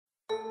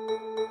Hi,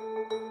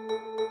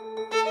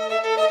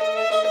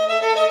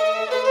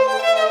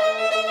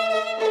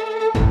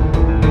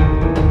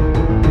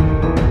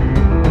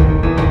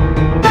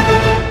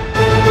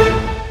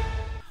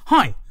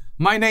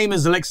 my name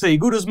is Aleksey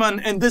Igudesman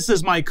and this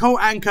is my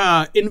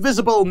co-anchor,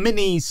 Invisible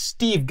Mini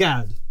Steve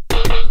Gadd.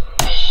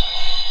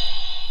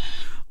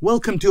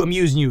 Welcome to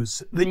Amuse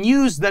News, the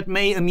news that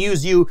may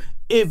amuse you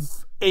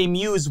if a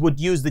muse would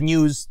use the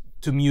news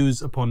to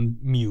muse upon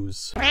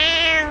muse.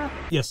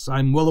 Yes,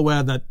 I'm well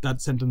aware that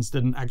that sentence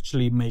didn't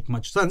actually make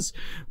much sense,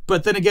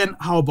 but then again,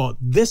 how about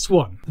this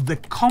one? The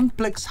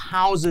complex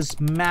houses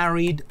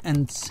married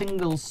and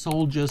single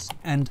soldiers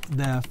and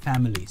their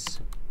families.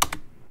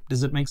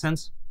 Does it make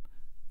sense?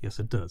 Yes,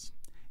 it does.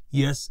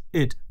 Yes,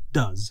 it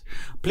does.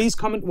 Please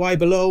comment why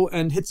below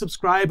and hit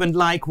subscribe and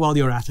like while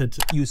you're at it,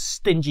 you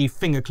stingy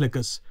finger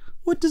clickers.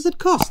 What does it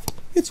cost?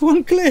 It's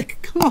one click.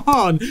 Come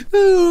on.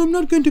 Oh, I'm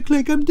not going to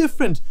click. I'm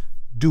different.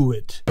 Do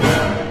it.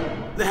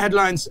 The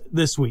headlines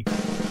this week.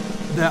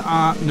 There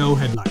are no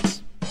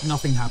headlines.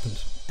 Nothing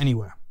happened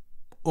anywhere.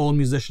 All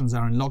musicians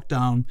are in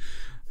lockdown,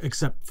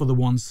 except for the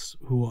ones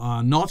who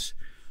are not.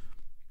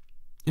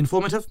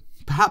 Informative?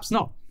 Perhaps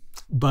not.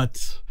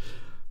 But...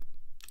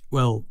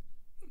 well,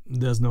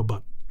 there's no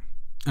but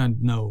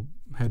and no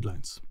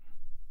headlines.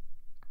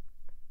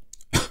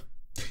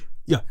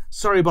 Yeah,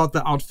 sorry about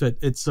the outfit.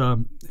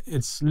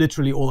 It's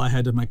literally all I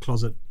had in my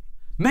closet.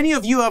 Many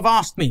of you have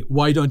asked me,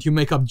 why don't you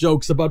make up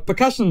jokes about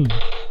percussion?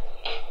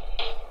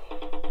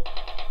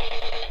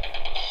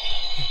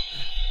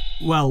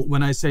 Well,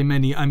 when I say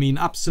many, I mean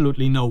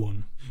absolutely no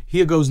one.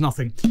 Here goes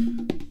nothing.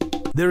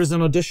 There is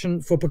an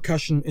audition for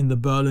percussion in the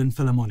Berlin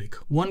Philharmonic.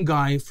 One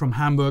guy from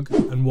Hamburg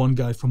and one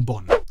guy from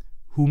Bonn.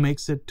 Who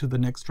makes it to the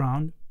next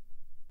round?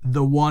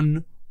 The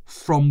one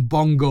from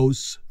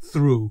bongos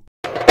through.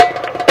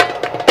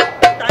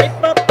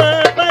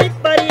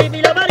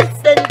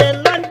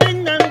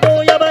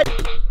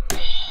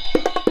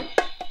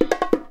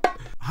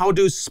 How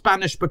do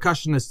Spanish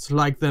percussionists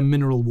like their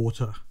mineral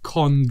water?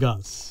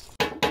 Congas.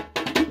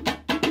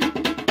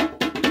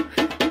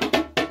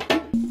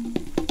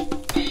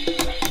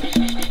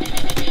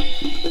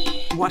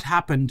 What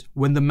happened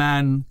when the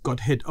man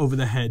got hit over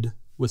the head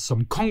with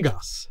some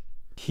congas?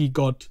 He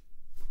got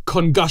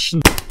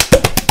concussion.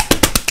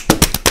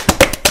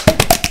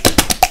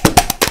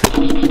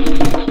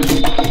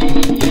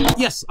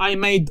 Yes, I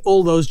made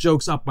all those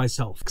jokes up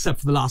myself, except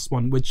for the last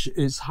one, which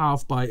is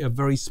half by a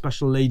very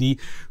special lady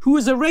who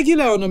is a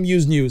regular on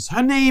Amuse News.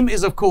 Her name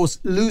is, of course,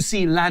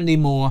 Lucy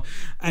Landymore,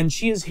 and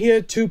she is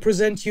here to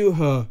present you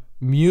her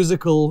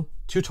musical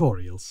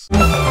tutorials.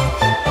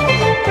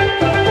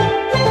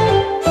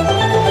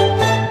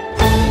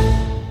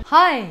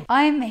 Hi,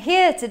 I'm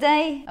here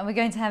today and we're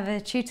going to have a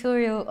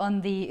tutorial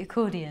on the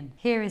accordion.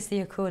 Here is the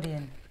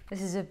accordion.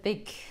 This is a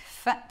big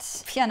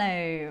fat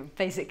piano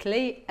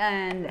basically,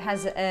 and it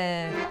has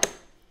a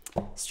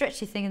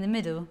stretchy thing in the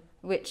middle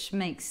which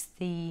makes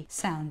the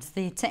sound.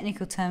 The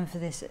technical term for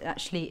this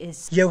actually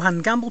is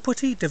Johann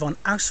Gambelputty, de von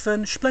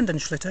Ausfern,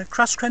 Splendenschlitter,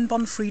 Kraskren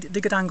von Fried,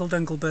 Diggedangle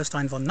Dungle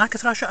Burstein von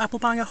Nackerthrascher,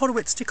 Appelbanger,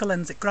 Horowitz,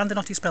 Tickelensik,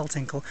 Grandenotti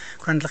Speltinkel,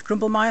 Grandlich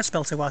Grumbelmeier,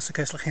 Speltewasser,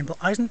 Köstlich Himbel,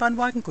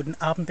 Eisenbahnwagen, Guten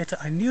Abend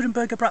bitte, ein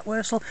Nürnberger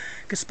Bratwursel,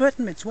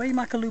 Gespörten mit zwei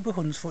Makalube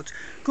Hunsfoot,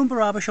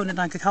 Gumberaber schon in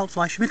ein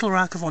Kaltfleisch,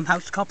 Mittelraker von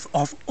Hauskopf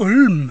of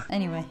Ulm.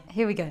 Anyway,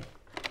 here we go.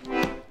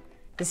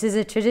 This is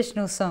a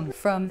traditional song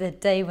from the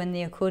day when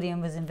the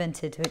accordion was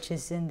invented, which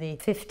is in the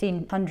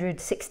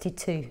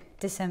 1562,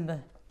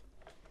 December.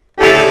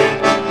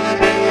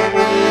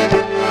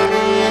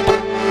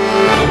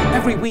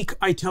 Every week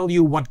I tell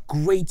you what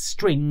great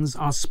strings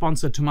our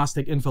sponsor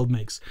Thomastik Infeld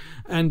makes.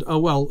 And,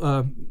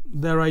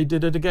 there I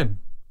did it again.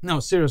 No,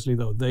 seriously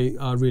though, they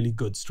are really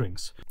good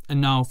strings. And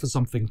now for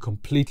something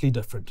completely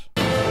different.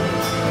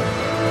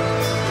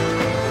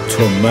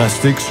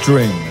 Thomastik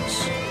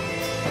strings.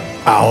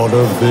 Out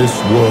of this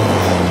world.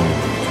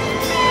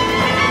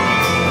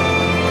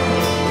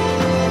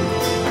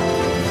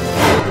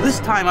 This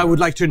time I would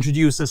like to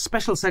introduce a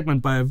special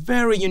segment by a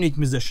very unique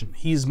musician.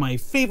 He's my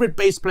favorite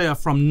bass player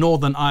from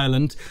Northern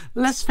Ireland,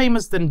 less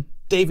famous than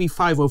Davie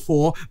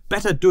 504,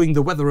 better doing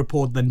the weather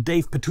report than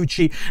Dave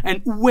Petrucci,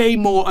 and way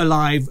more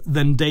alive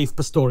than Dave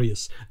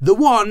Pastorius. The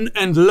one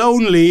and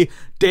lonely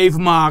Dave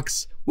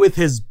Marks with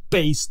his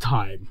bass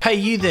time. Hey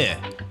you there,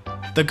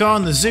 the guy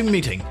on the Zoom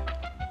meeting.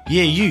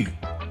 Yeah, you.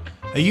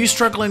 Are you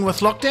struggling with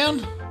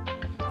lockdown?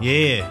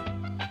 Yeah.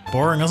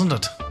 Boring, isn't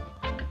it?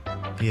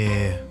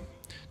 Yeah.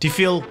 Do you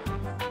feel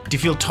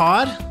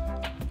tired?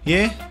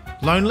 Yeah?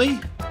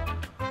 Lonely?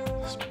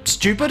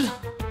 Stupid?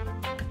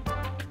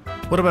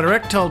 What about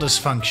erectile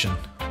dysfunction?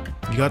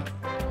 You got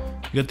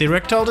the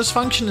erectile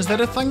dysfunction? Is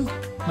that a thing?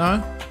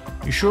 No?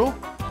 You sure?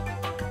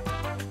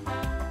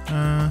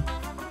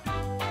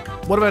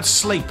 What about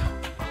sleep?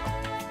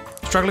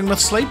 Struggling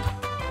with sleep?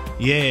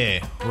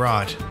 Yeah,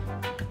 right.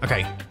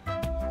 Okay.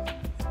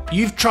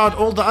 You've tried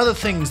all the other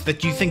things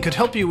that you think could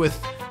help you with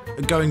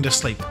going to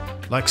sleep,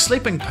 like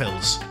sleeping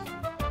pills,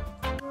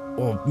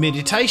 or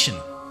meditation,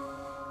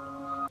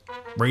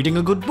 reading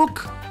a good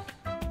book.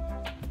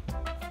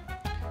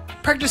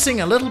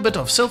 practicing a little bit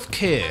of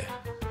self-care.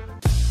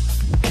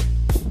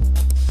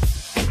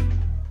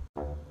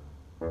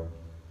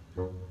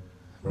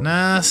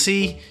 Nah,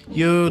 see,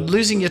 you're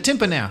losing your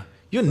temper now.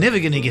 You're never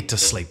gonna get to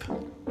sleep.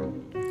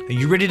 Are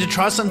you ready to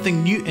try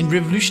something new and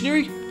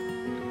revolutionary?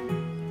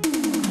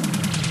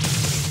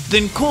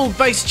 Then call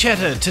Bass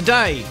Chatter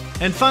today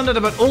and find out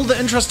about all the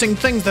interesting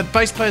things that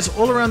bass players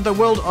all around the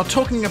world are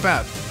talking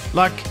about,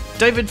 like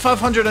David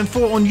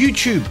 504 on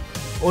YouTube,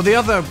 or the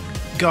other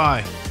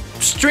guy,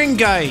 string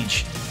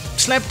gauge,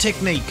 slap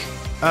technique,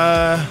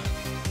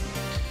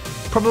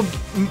 probably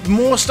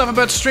more stuff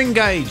about string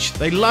gauge.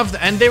 They love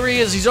that. And there he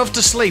is, he's off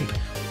to sleep.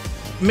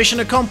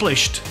 Mission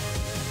accomplished.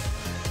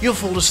 You'll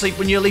fall asleep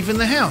when you're leaving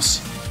the house,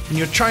 when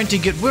you're trying to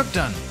get work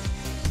done,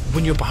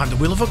 when you're behind the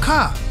wheel of a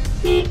car.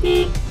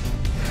 You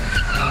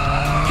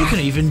can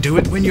even do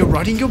it when you're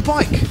riding your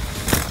bike.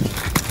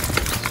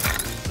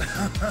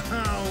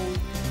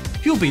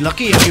 You'll be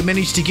lucky if you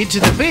manage to get to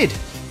the bed.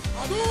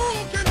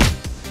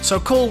 So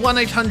call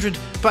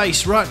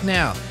 1-800-BASS right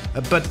now.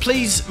 But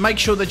please make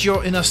sure that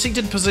you're in a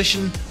seated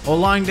position or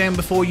lying down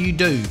before you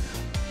do.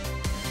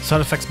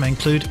 Side effects may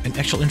include an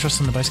actual interest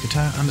in the bass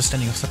guitar,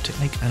 understanding of slap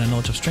technique, and a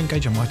knowledge of string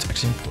gauge and why it's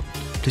actually important.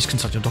 Please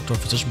consult your doctor or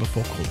physician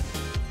before calling.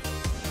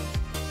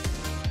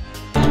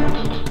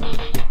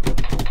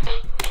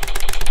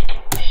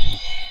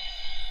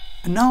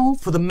 And now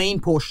for the main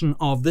portion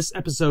of this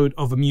episode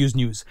of Amuse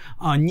News,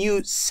 our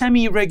new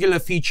semi-regular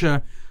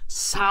feature,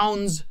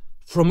 Sounds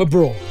from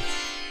Abroad.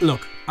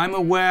 Look, I'm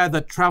aware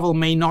that travel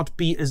may not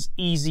be as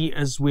easy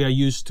as we are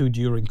used to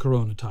during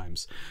Corona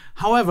times.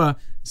 However,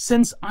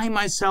 since I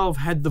myself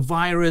had the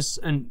virus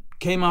and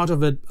came out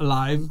of it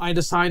alive, I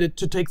decided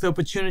to take the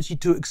opportunity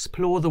to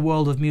explore the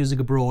world of music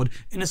abroad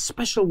in a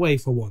special way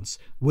for once,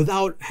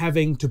 without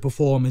having to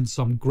perform in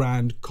some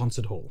grand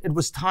concert hall. It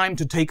was time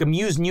to take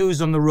Amuse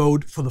News on the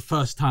road for the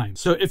first time.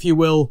 So if you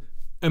will,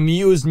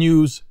 Amuse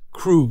News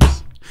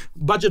Cruise.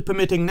 Budget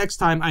permitting, next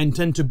time I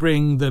intend to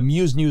bring the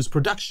Amuse News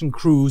production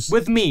crews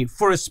with me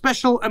for a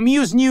special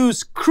Amuse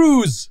News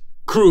cruise.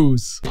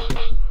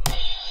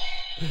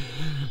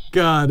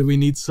 God, we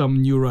need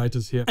some new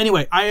writers here.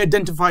 Anyway, I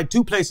identified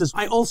 2 places.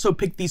 I also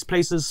picked these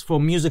places for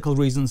musical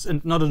reasons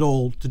and not at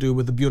all to do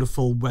with the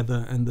beautiful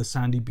weather and the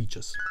sandy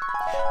beaches.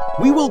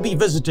 We will be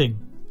visiting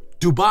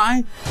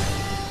Dubai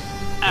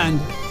and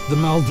the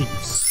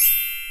Maldives.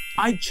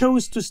 I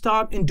chose to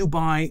start in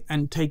Dubai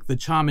and take the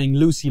charming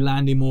Lucy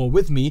Landymore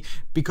with me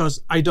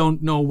because I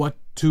don't know what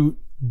to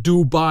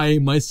do by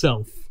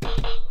myself.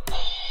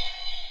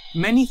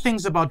 Many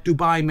things about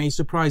Dubai may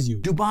surprise you.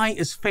 Dubai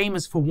is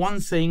famous for one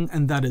thing,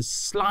 and that is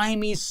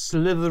slimy,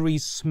 slithery,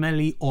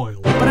 smelly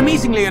oil. But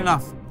amazingly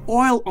enough,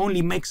 oil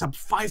only makes up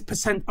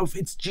 5% of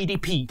its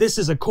GDP. This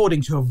is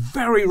according to a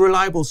very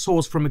reliable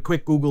source from a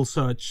quick Google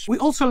search. We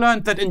also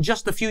learned that in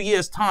just a few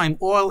years' time,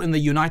 oil in the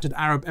United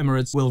Arab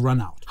Emirates will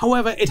run out.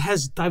 However, it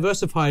has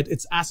diversified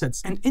its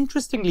assets, and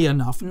interestingly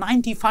enough,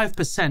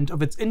 95%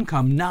 of its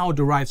income now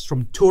derives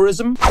from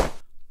tourism,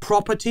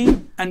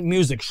 property, and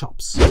music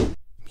shops.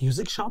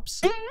 Music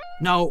shops?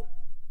 Now,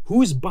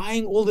 who is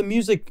buying all the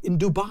music in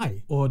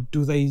Dubai? Or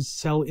do they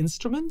sell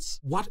instruments?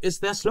 What is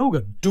their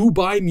slogan? Do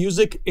buy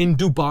music in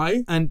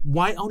Dubai? And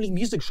why only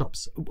music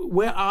shops?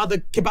 Where are the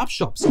kebab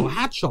shops or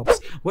hat shops?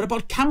 What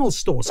about camel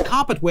stores,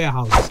 carpet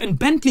warehouses, and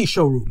Bentley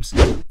showrooms?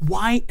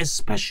 Why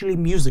especially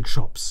music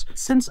shops?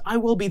 Since I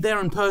will be there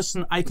in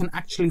person, I can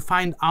actually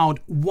find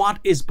out what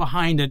is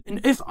behind it. And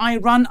if I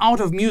run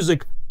out of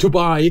music to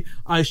buy,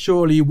 I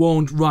surely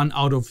won't run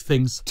out of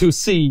things to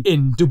see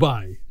in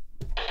Dubai.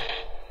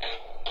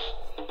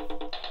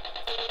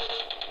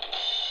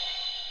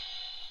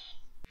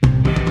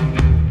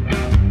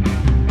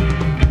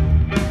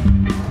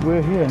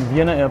 We're here in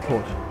Vienna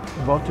Airport,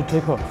 about to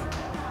take off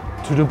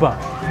to Dubai.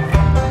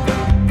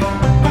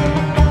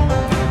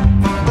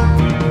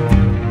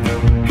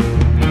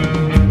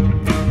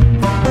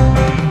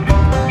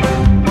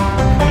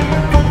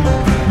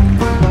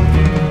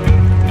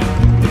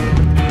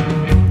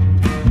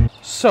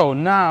 So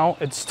now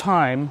it's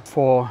time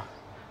for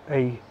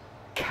a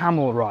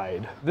camel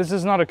ride. This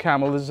is not a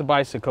camel, this is a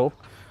bicycle,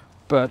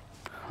 but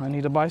I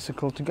need a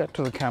bicycle to get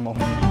to the camel.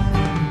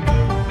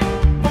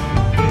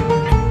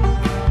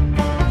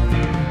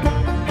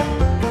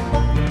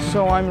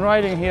 So I'm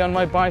riding here on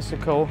my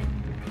bicycle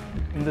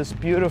in this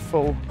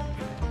beautiful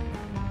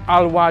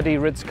Al Wadi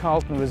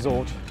Ritz-Carlton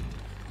resort.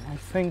 I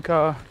think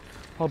I'll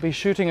be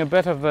shooting a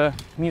bit of a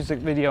music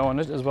video on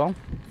it as well.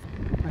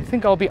 I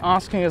think I'll be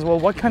asking as well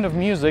what kind of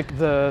music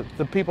the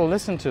people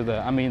listen to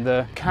there. I mean,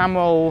 the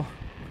camel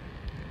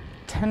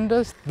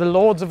tenders, the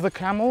lords of the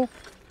camel,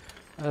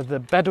 the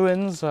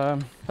Bedouins.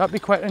 That'd be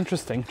quite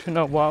interesting to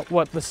know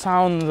what the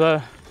sound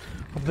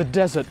of the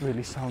desert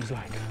really sounds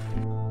like.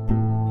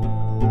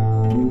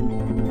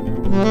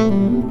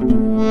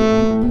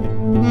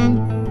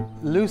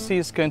 Lucy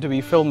is going to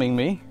be filming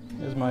me.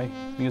 Here's my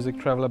music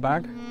traveler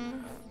bag.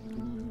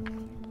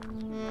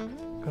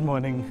 Good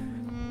morning.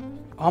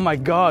 Oh my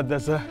God,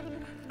 there's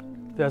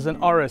an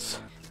oris,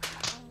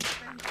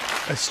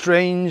 a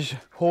strange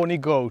horny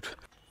goat.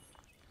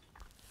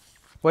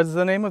 What's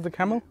the name of the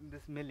camel? This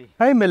Millie.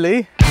 Hey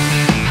Millie!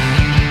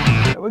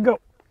 There we go.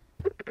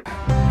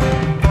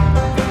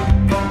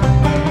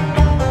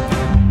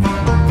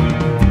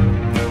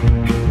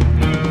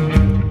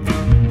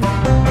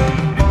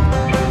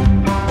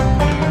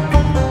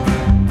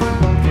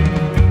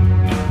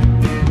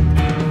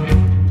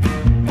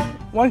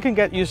 One can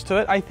get used to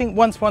it. I think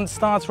once one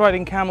starts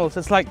riding camels,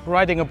 it's like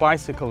riding a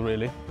bicycle,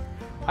 really.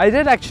 I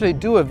did actually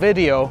do a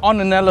video on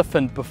an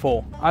elephant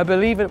before. I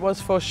believe it was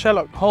for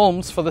Sherlock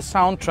Holmes for the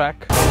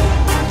soundtrack.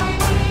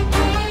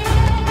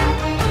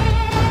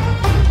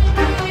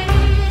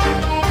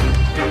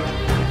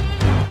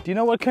 Do you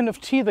know what kind of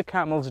tea the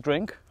camels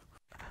drink?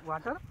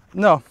 Water?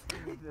 No,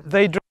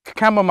 they drink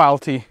chamomile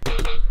tea.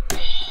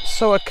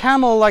 So a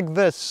camel like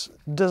this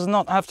does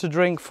not have to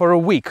drink for a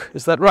week,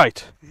 is that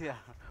right? Yeah.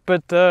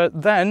 But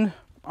then,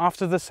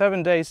 after the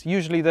 7 days,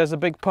 usually there's a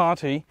big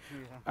party,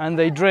 and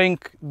they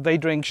drink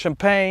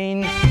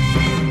champagne.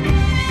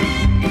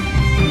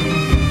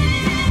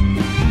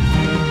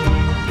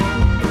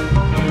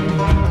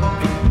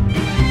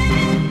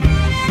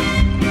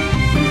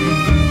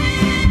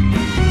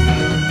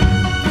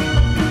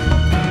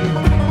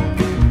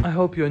 I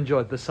hope you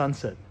enjoyed the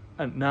sunset,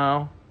 and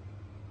now,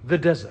 the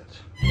desert.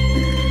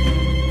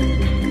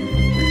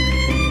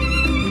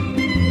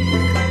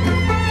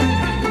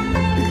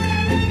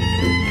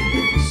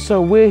 So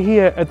we're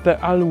here at the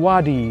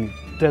Al-Wadi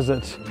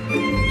Desert.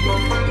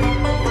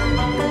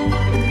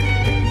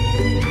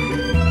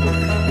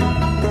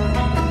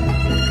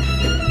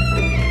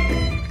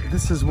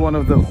 This is one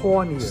of the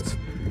horniest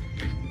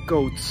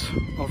goats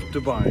of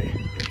Dubai.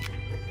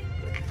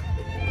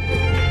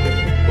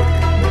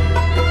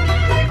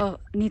 Oh,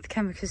 I need the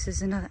camera because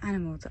there's another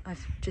animal that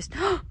I've just...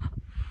 Oh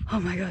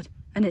my god.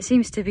 And it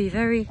seems to be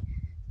very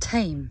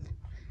tame.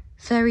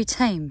 Very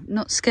tame,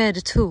 not scared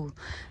at all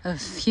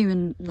of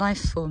human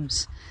life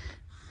forms.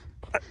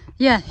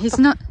 Yeah, he's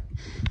not...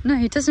 No,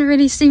 he doesn't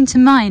really seem to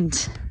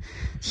mind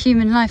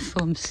human life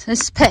forms.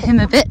 Let's pet him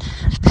a bit.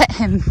 Pet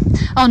him.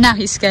 Oh, now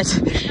he's scared.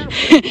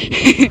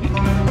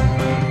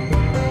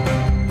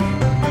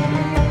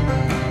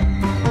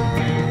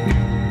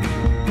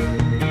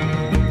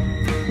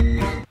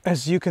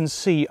 As you can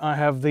see, I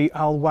have the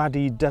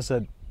Al-Wadi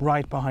Desert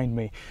right behind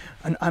me,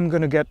 and I'm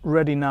going to get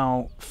ready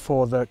now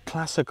for the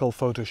classical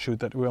photo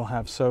shoot that we'll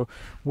have. So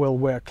we'll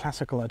wear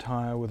classical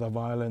attire with our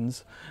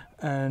violins,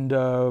 and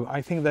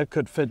I think that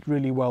could fit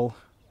really well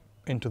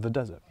into the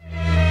desert.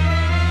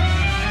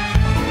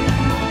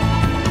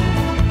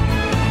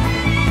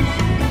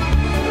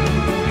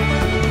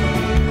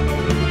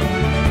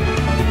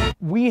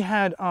 We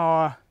had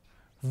our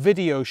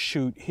video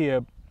shoot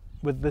here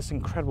with this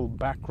incredible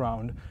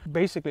background.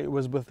 Basically it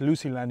was with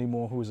Lucy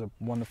Landymore, who is a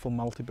wonderful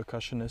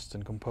multi-percussionist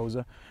and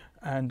composer,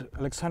 and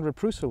Alexandra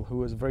Prussel,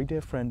 who is a very dear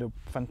friend, a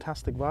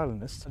fantastic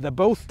violinist. They're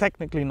both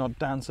technically not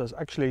dancers.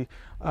 Actually,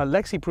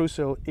 Aleksey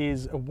Prussel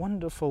is a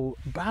wonderful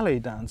ballet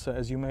dancer,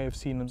 as you may have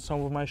seen in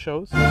some of my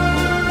shows.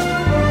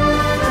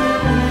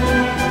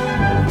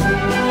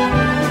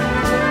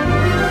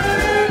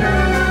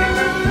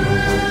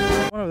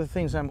 One of the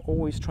things I'm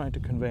always trying to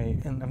convey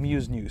in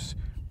Amuse News: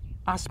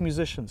 us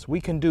musicians, we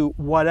can do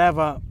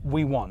whatever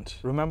we want.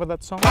 Remember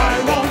that song? I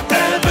won't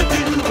ever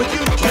do what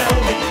you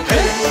tell me.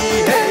 Hey,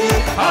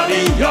 hey,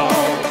 honey, yo,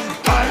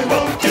 I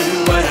won't do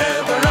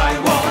whatever I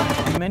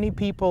want. Many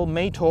people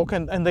may talk,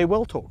 and they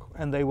will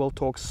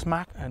talk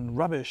smack and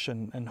rubbish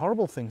and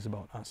horrible things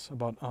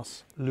about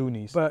us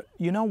loonies. But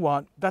you know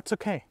what? That's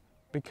okay,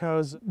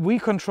 because we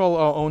control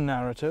our own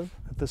narrative.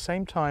 At the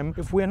same time,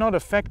 if we're not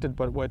affected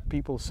by what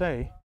people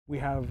say, we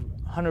have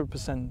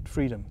 100%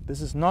 freedom. This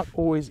is not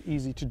always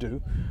easy to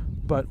do,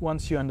 but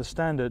once you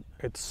understand it,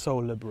 it's so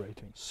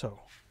liberating. So,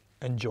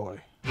 enjoy.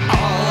 All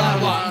I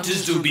want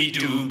is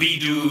doobie-doo.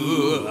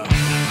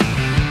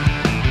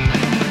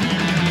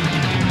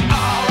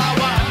 All I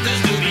want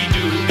is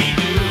doobie-doo.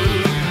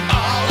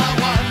 All I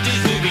want is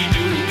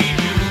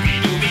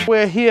doobie-doo.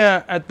 We're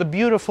here at the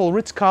beautiful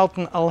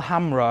Ritz-Carlton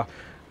Alhambra.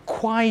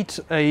 Quite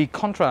a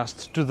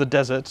contrast to the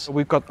desert.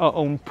 We've got our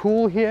own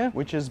pool here,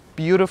 which is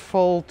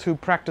beautiful to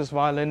practice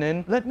violin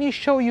in. Let me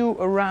show you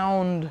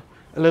around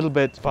a little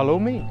bit. Follow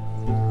me.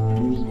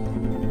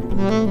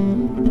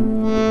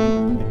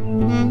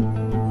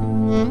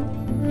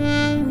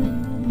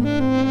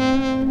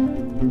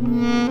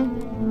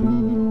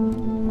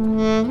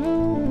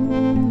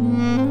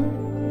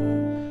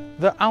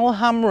 The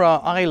Alhambra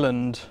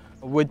Island,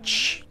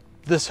 which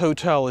this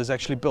hotel is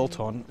actually built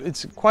on,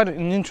 it's quite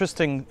an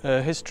interesting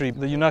history.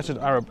 The United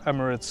Arab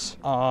Emirates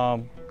are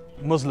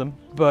Muslim,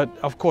 but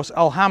of course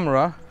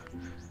Alhambra,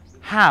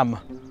 ham.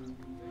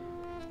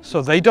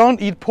 So they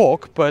don't eat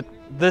pork, but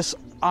this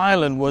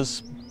island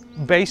was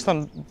based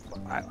on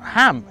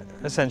ham,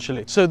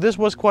 essentially. So this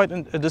was quite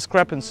a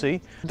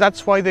discrepancy.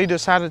 That's why they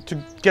decided to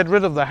get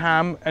rid of the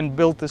ham and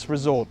build this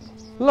resort.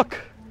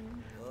 Look,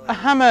 a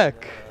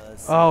hammock.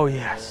 Oh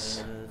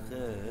yes,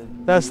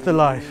 that's the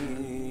life.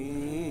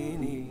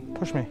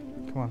 Push me,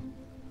 come on.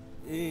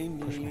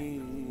 Push me.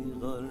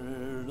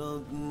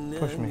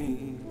 Push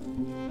me.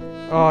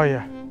 Oh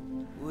yeah.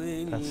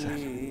 That's it.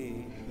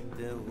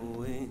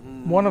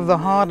 One of the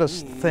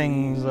hardest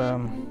things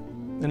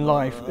in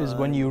life is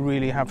when you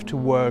really have to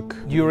work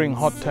during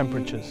hot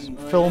temperatures.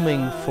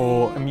 Filming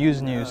for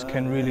Amuse News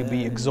can really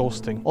be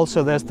exhausting.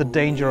 Also, there's the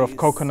danger of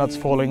coconuts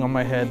falling on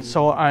my head,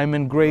 so I'm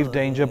in grave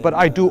danger, but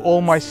I do all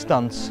my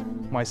stunts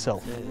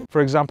myself. For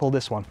example,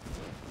 this one.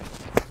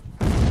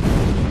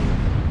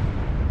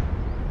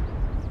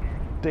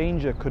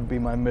 Danger could be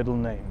my middle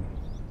name,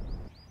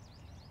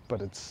 but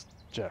it's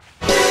Jeff.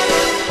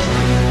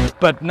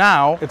 But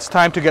now it's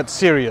time to get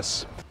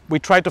serious. We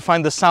tried to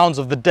find the sounds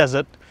of the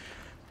desert.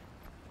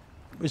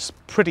 It's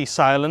pretty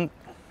silent.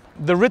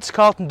 The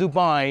Ritz-Carlton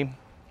Dubai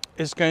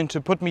is going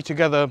to put me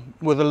together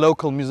with a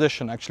local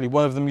musician, actually,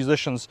 one of the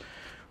musicians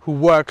who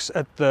works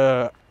at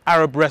the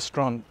Arab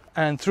restaurant.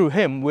 And through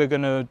him, we're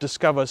going to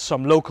discover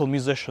some local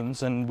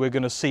musicians and we're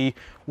going to see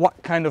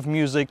what kind of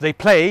music they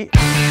play.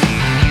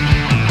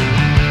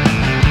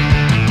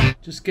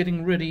 Just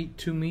getting ready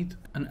to meet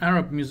an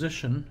Arab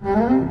musician.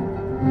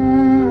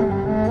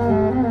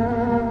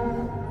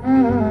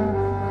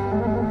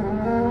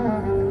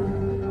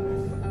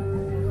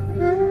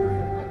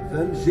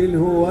 فامشي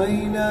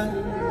الهوينة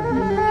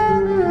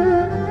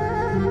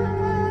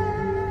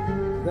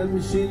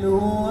فامشي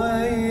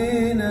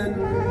الهوينة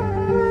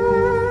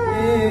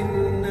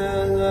إن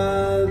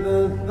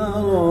هذا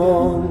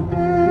الثرى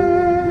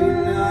من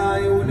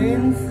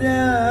أعين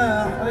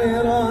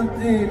ساحرة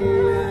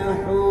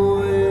الحويرة.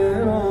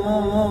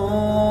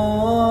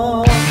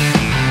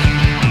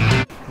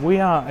 We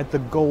are at the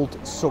Gold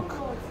Souk,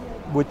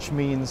 which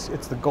means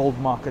it's the gold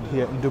market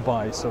here in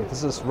Dubai, so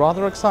this is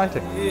rather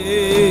exciting.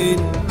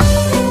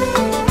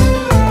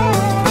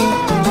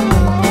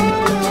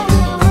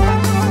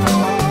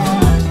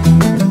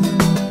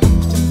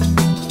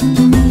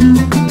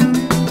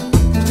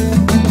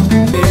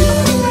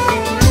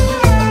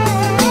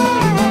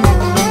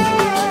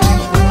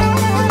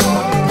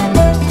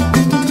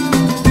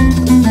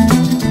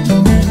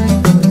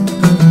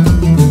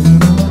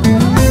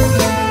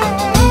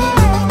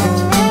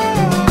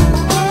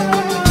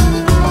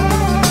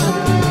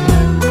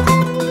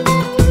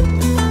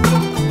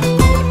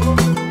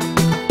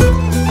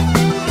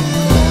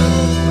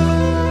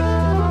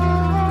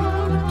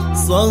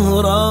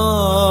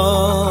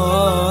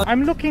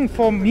 I'm looking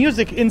for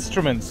music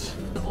instruments.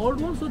 The old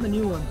ones or the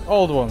new ones?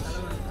 Old ones.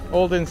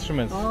 Old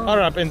instruments.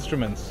 Arab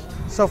instruments.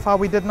 So far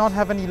we did not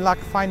have any luck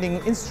finding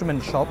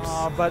instrument shops,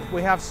 but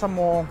we have some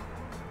more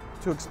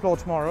to explore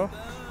tomorrow.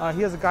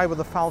 Here's a guy with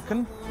a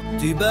falcon.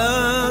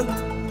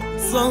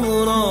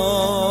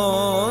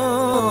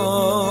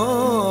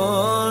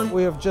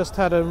 We have just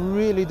had a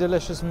really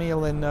delicious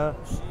meal in the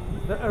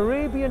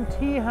Arabian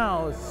Tea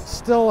House.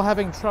 Still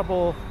having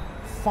trouble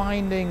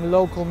finding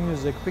local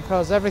music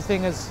because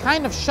everything is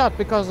kind of shut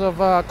because of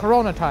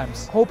Corona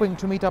times. Hoping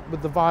to meet up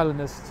with the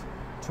violinist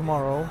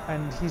tomorrow,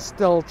 and he's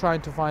still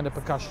trying to find a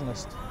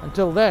percussionist.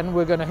 Until then,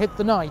 we're going to hit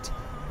the night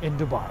in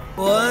Dubai.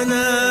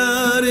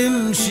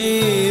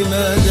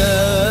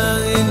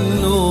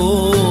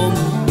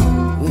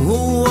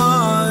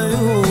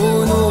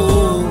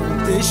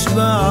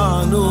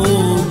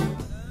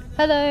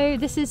 Hello,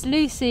 this is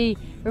Lucy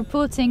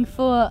reporting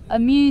for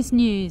Amuse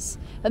News.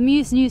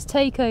 Amuse News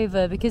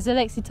takeover, because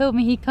Aleksey told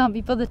me he can't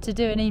be bothered to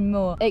do it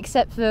anymore,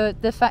 except for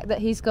the fact that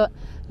he's got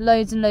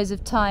loads and loads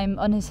of time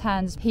on his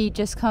hands. He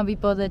just can't be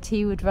bothered.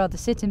 He would rather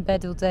sit in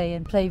bed all day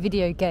and play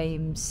video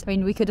games. I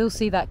mean, we could all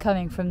see that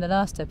coming from the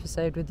last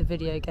episode with the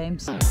video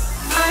games.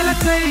 I like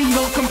playing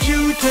no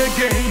computer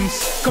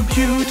games,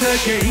 computer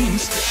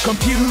games,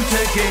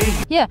 computer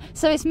games. Yeah,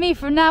 so it's me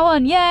from now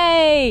on,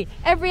 yay!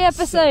 Every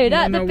episode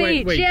at the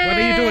beach, wait, yay! What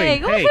are you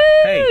doing? Hey,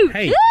 Woohoo!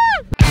 hey, hey!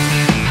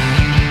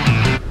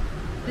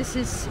 This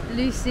is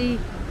Lucy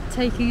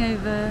taking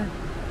over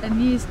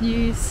Amuse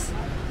News.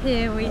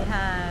 Here we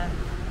have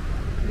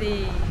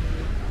the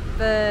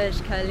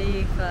Burj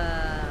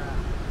Khalifa.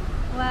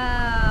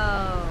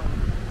 Wow!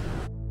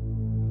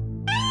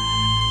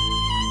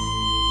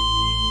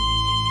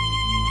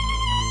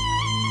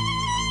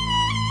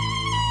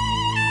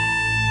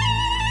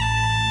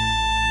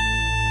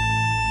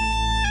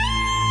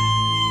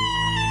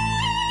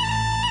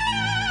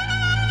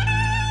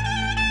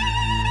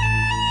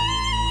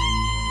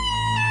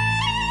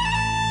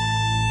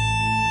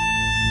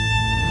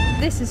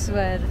 This is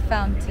where the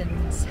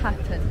fountains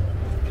happen.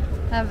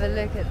 Have a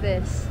look at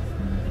this.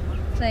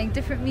 Playing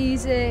different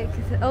music,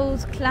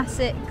 old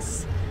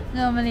classics,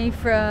 normally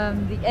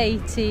from the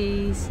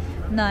 80s,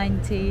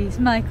 90s,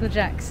 Michael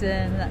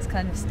Jackson, that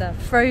kind of stuff.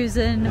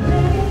 Frozen.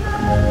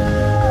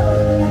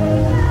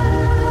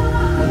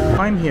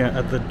 I'm here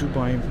at the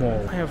Dubai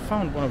Mall. I have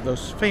found one of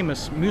those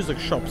famous music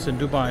shops in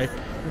Dubai.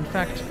 In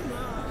fact,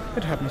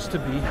 it happens to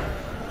be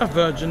a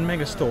Virgin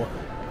megastore.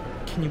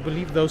 Can you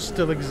believe those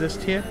still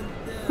exist here?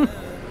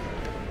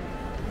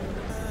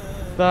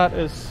 That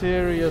is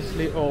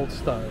seriously old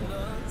style.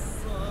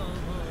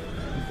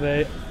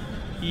 They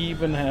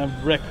even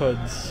have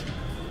records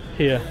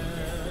here.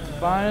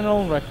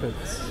 Vinyl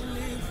records.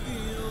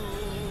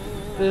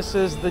 This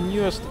is the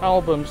newest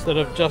albums that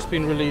have just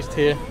been released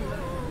here.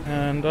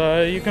 And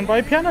you can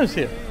buy pianos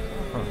here.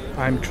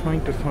 I'm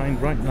trying to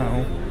find right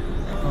now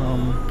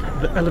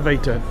the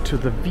elevator to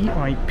the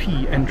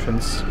VIP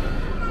entrance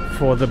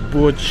for the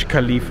Burj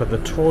Khalifa, the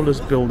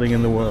tallest building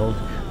in the world.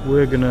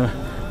 We're gonna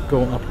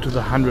go up to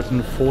the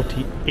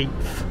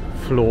 148th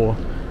floor,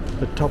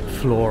 the top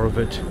floor of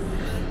it,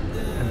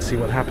 and see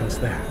what happens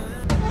there.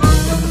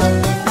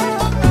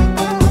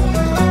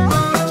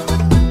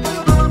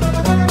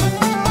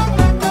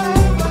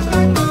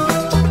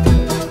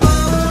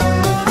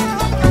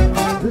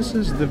 This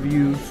is the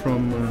view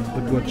from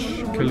the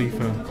Burj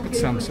Khalifa at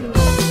sunset.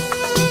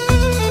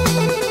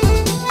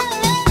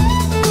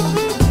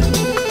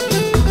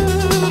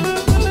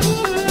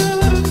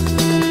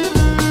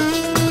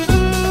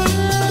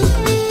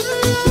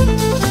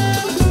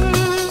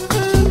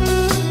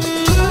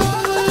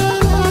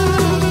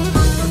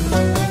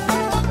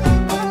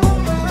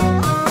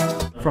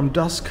 From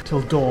dusk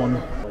till dawn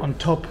on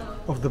top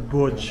of the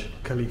Burj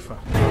Khalifa.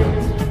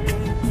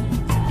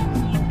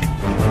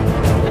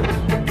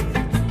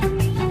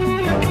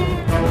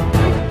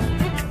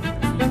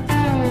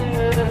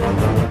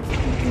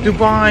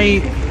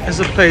 Dubai is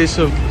a place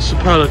of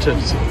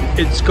superlatives.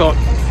 It's got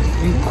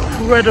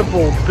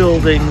incredible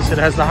buildings. It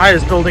has the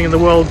highest building in the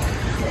world,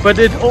 but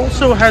it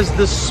also has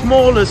the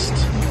smallest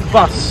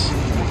bus.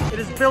 It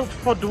is built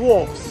for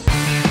dwarfs.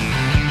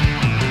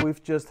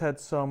 We've just had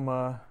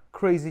some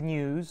crazy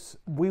news.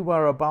 We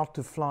were about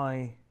to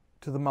fly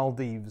to the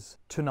Maldives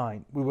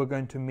tonight. We were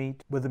going to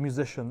meet with the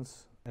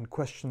musicians and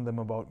question them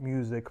about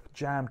music,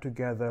 jam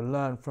together,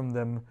 learn from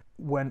them,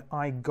 when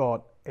I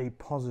got a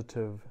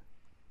positive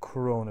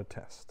corona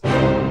test.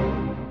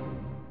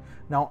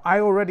 Now, I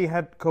already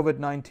had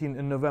COVID-19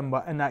 in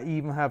November and I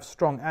even have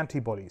strong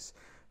antibodies.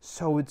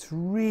 So it's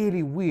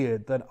really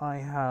weird that I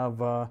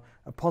have a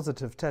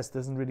positive test.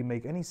 Doesn't really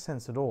make any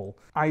sense at all.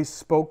 I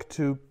spoke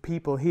to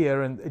people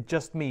here and it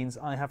just means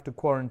I have to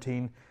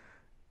quarantine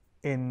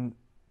in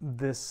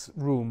this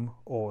room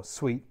or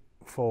suite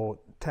for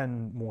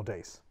 10 more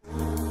days.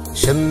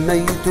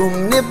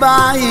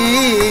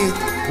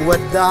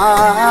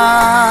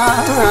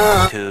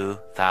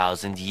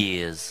 2,000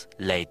 years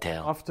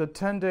later. After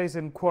 10 days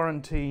in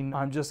quarantine,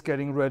 I'm just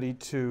getting ready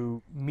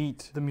to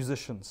meet the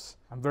musicians.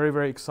 I'm very,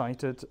 very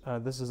excited.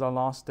 This is our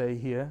last day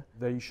here.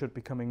 They should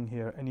be coming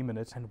here any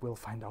minute and we'll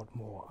find out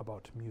more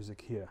about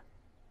music here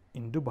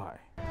in Dubai.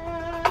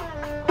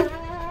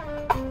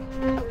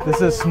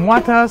 This is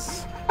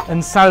Muatas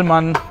and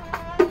Salman,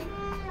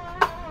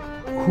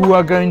 who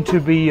are going to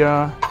be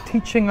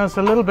teaching us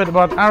a little bit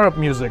about Arab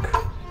music,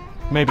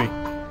 maybe.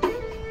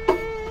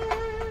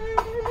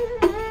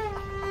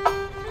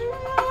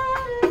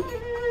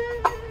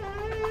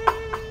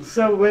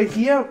 So we're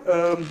here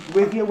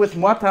with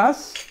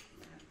Muatas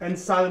and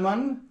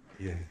Salman.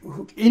 Yeah.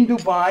 In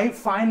Dubai.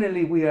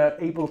 Finally we are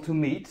able to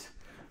meet.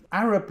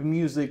 Arab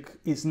music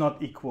is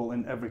not equal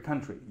in every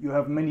country. You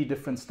have many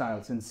different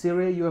styles. In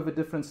Syria you have a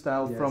different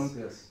style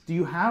Yes. Do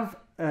you have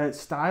a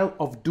style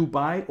of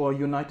Dubai or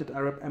United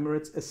Arab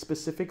Emirates, a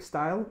specific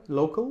style,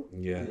 local?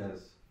 Yeah. Yes.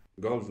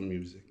 Gulf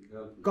music.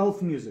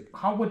 Gulf music.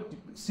 How would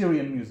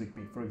Syrian music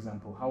be, for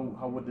example?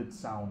 How would it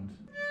sound?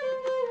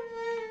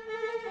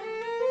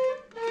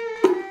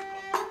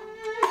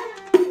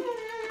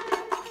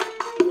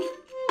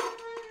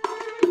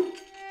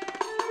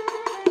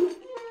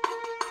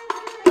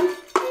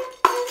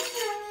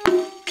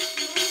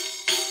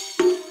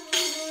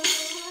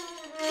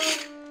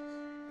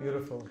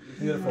 Beautiful,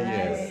 beautiful.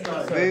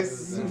 Yes.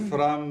 This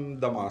from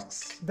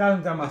Damascus.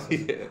 Down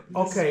Damascus. Yeah,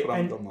 Okay,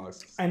 from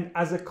Damascus. and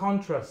as a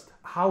contrast,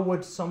 how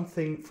would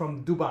something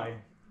from Dubai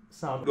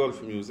sound?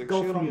 Gulf music.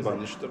 Gulf شي رمبا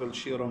music. نشتغل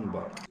شي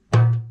رمبا.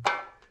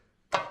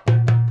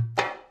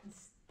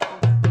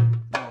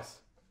 Nice.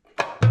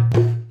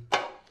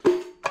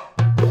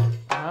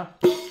 Uh-huh.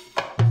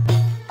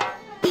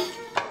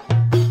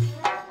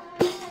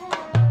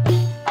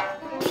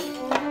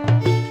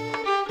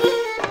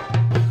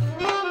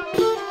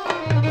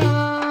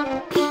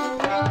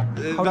 How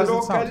The does it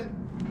local sound?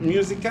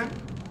 musician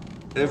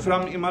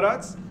from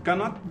Emirates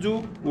cannot do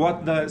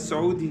what the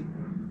Saudi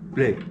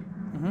play.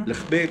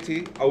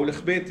 الخبيتي أو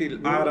الخبيتي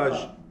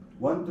الأعرج.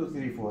 1, 2,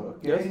 3, 4.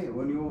 Okay. Yes.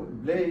 When you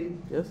play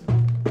Yes.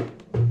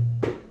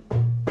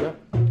 Yeah.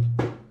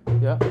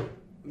 Yeah.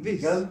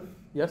 This. Gulf,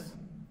 Yes.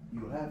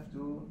 you have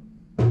to.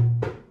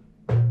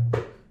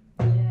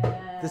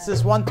 This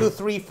is 1, 2,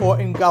 3, 4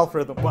 in Gulf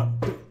rhythm. 1,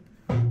 2,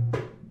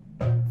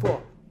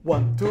 4.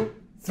 1, 2,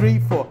 3,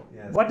 4.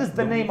 Yes. What is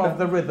the name of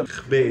the rhythm?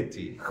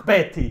 خبيتي.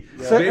 Khbeti.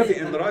 So خبيتي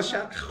in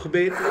Russia.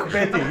 خبيتي.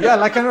 Khbeti. Yeah,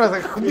 like in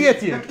Russian.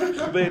 Khbeti.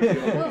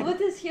 خبيتي. What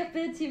does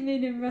Khbeti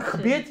mean in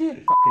Russian?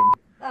 Khbeti?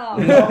 Oh.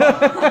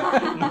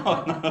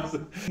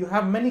 You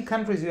have many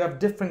countries, you have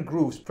different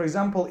grooves. For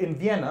example, in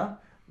Vienna,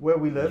 where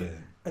we live,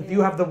 Yeah.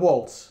 you have the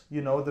waltz,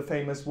 you know, the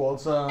famous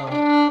waltz.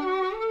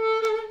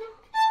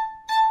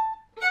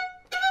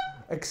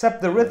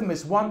 Except the rhythm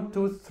is 1,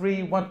 2,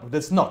 3, 1.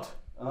 That's not.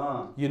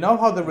 Ah. You know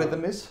how the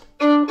rhythm is?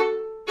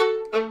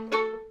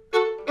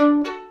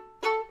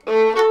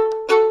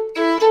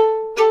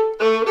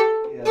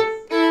 Yes.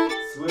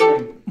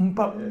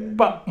 Swimming.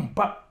 Do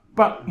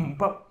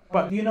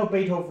you know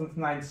Beethoven's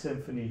Ninth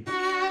Symphony?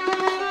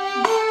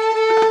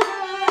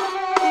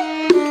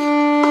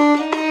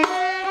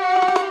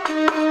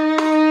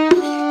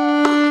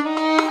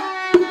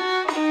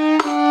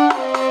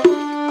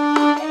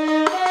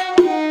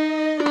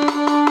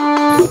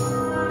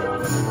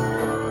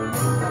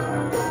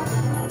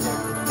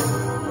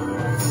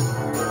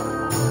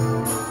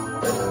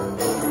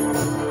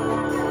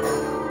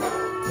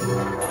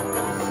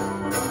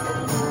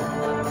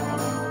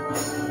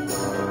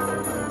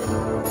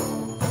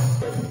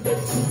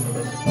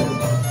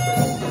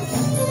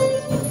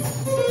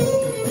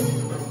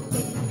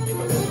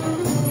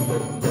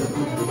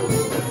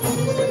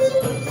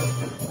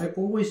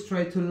 Always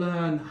try to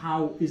learn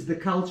how is the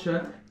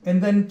culture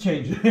and then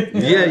change it.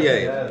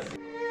 Yeah.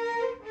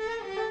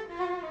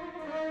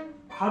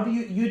 How do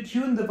you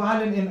tune the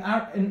violin in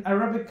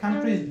Arabic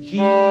countries? G,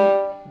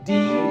 D,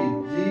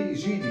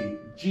 GD.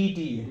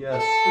 GD.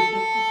 Yes.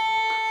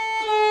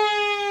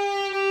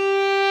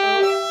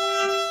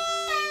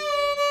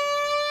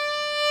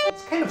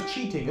 It's kind of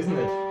cheating, isn't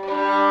it?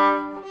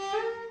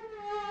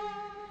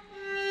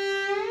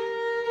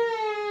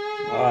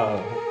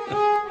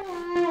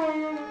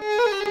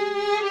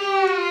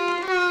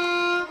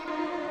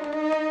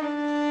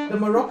 The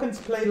Moroccans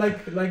play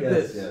like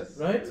this, yes,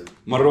 right? yes.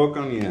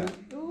 Moroccan, yeah.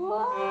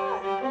 What?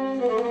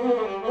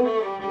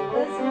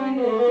 That's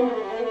weird.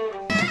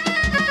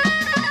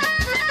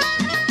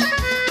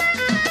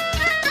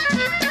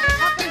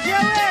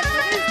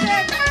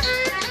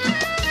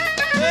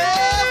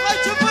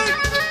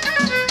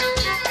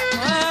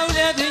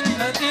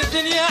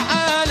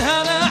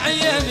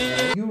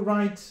 You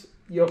write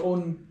your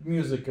own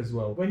music as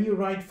well. When you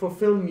write for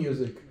film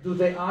music, do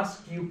they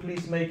ask you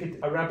please make it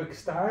Arabic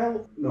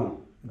style?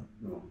 No.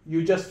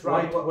 You just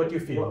write what you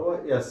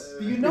feel. Yes.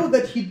 Do you know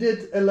that he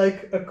did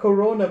a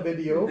Corona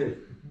video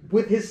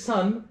with his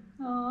son?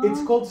 Aww.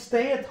 It's called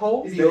Stay at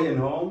Home. Stay in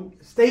home.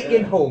 Stay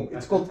in home.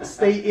 It's called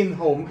Stay in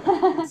Home.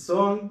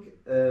 Song,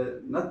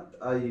 not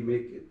I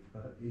make it.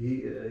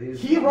 He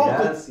wrote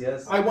yes, it.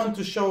 Yes. I want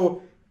to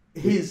show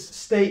his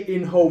Stay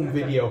in Home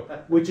video,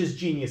 which is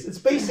genius. It's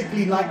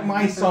basically like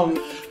my song.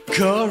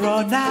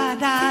 Corona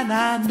na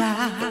na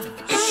na.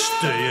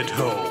 Stay at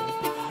home.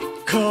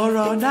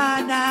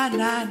 Corona na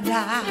na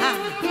na.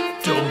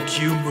 Don't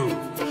you move.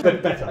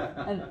 But better.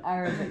 In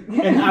Arabic.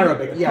 In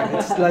Arabic, yeah.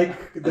 It's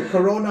like the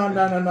Corona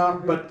na na na,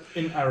 but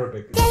in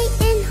Arabic. Stay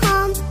in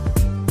home.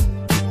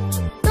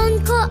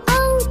 Don't go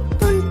out.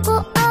 Don't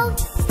go out.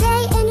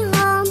 Stay in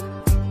home.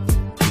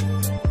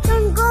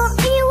 Don't go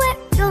anywhere.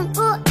 Don't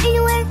go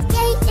anywhere.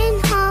 Stay in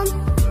home.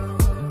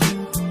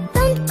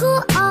 Don't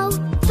go out.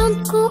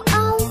 Don't go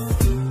out.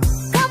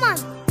 Come on.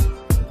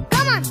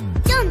 Come on.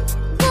 Don't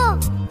go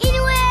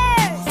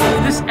anywhere.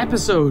 This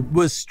episode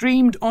was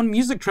streamed on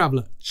Music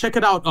Traveler. Check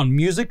it out on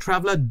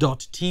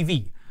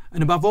musictraveler.tv.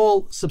 And above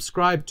all,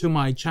 subscribe to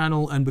my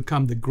channel and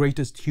become the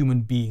greatest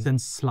human being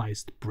since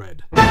sliced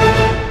bread.